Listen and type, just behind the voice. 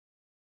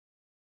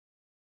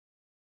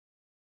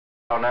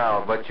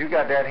now, but you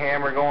got that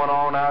hammer going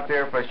on out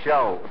there for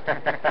show.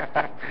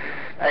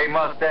 Hey,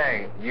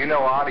 Mustang, you know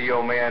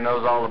Audio Man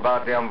knows all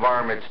about them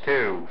varmints,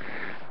 too.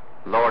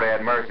 Lord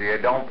have mercy,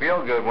 it don't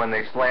feel good when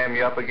they slam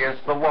you up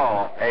against the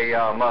wall. Hey,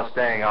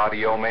 Mustang,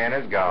 Audio Man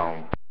is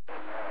gone.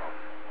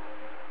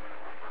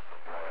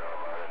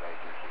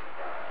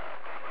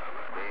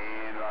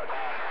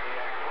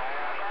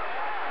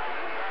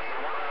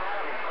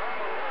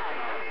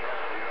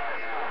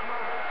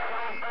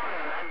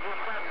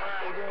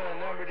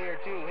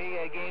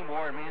 Game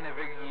Warden, man, I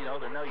figured, you know,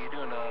 to know you're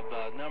doing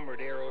a number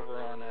there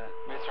over on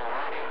Mr.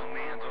 Audio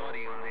Man's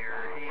audio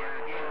there. Hey,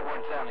 Game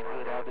Warden sounding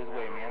good out this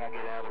way, man. I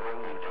get out of the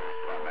road.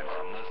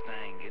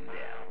 Mustang getting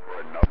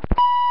down.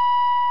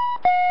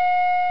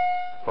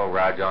 Well,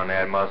 Roger on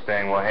that,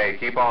 Mustang. Well, hey,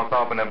 keep on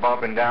thumping and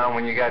bumping down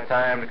when you got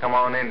time to come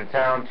on into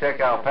town. Check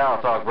out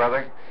Pal Talk,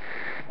 brother.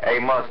 Hey,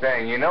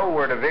 Mustang, you know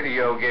where the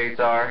video gates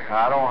are.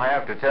 I don't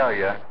have to tell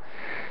you.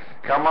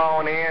 Come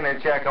on in and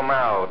check them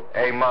out.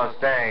 Hey,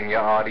 Mustang,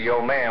 your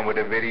Audio Man with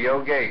a video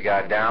gate.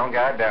 Got down,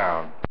 got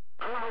down.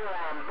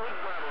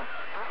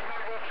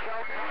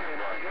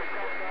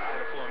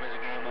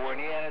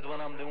 Yeah, that's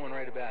what I'm doing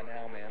right about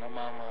now, man.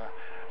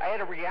 I had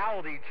a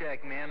reality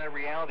check, man, so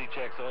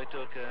I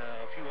took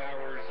a few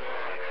hours last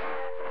night.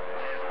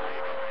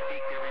 I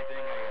peaked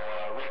everything,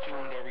 I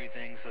retuned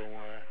everything, so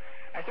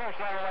I started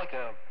sounding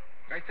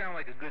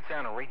like a good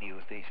sounding radio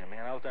station,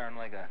 man. I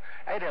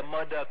had that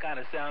mud duck kind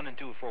of sounding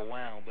to it for a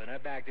while, but I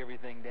backed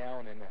everything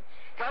down, and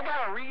I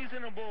got a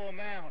reasonable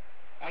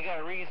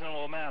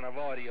amount of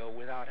audio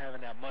without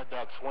having that mud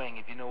duck swing,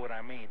 if you know what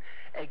I mean.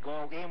 Hey,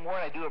 Game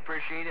Warden, I do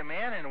appreciate it,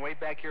 man, and right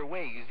back your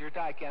way, because you're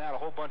taking out a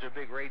whole bunch of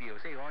big radios.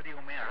 Hey, Audio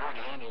Man, I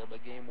heard you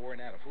but Game Warden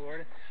out of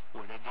Florida,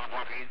 boy,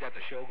 he's got the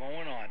show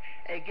going on.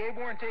 Hey, Game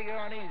Warden, take it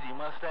on easy,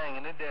 Mustang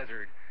in the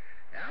desert.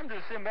 Now, I'm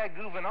just sitting back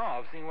goofing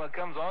off, seeing what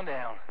comes on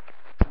down.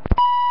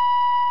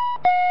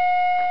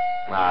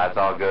 Nah, it's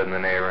all good in the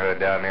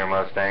neighborhood down there,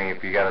 Mustang.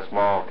 If you got a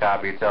small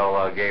copy,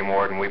 tell Game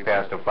Warden we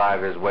passed a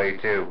 5 his way,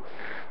 too.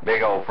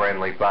 Big old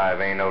friendly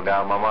 5, ain't no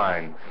doubt in my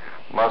mind.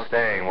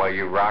 Mustang, while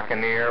you rocking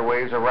the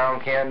airwaves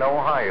around Canton,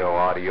 Ohio,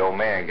 Audio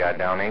Man got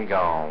down and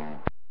gone.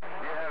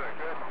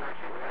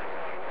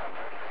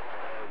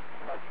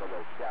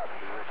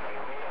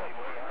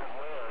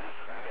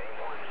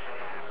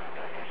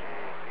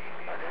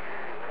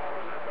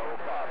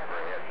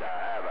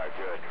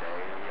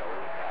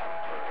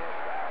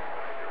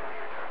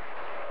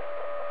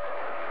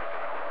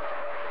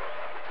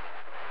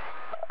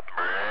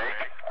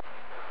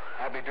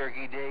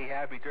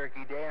 Happy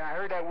Turkey Day, and I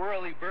heard that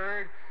whirly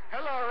bird.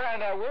 Hello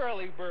around that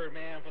whirly bird,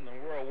 man, from the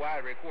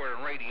worldwide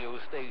recording radio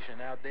station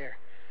out there.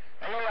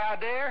 Hello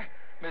out there,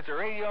 Mr.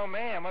 Radio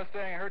Man.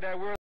 Mustang, I heard that whirly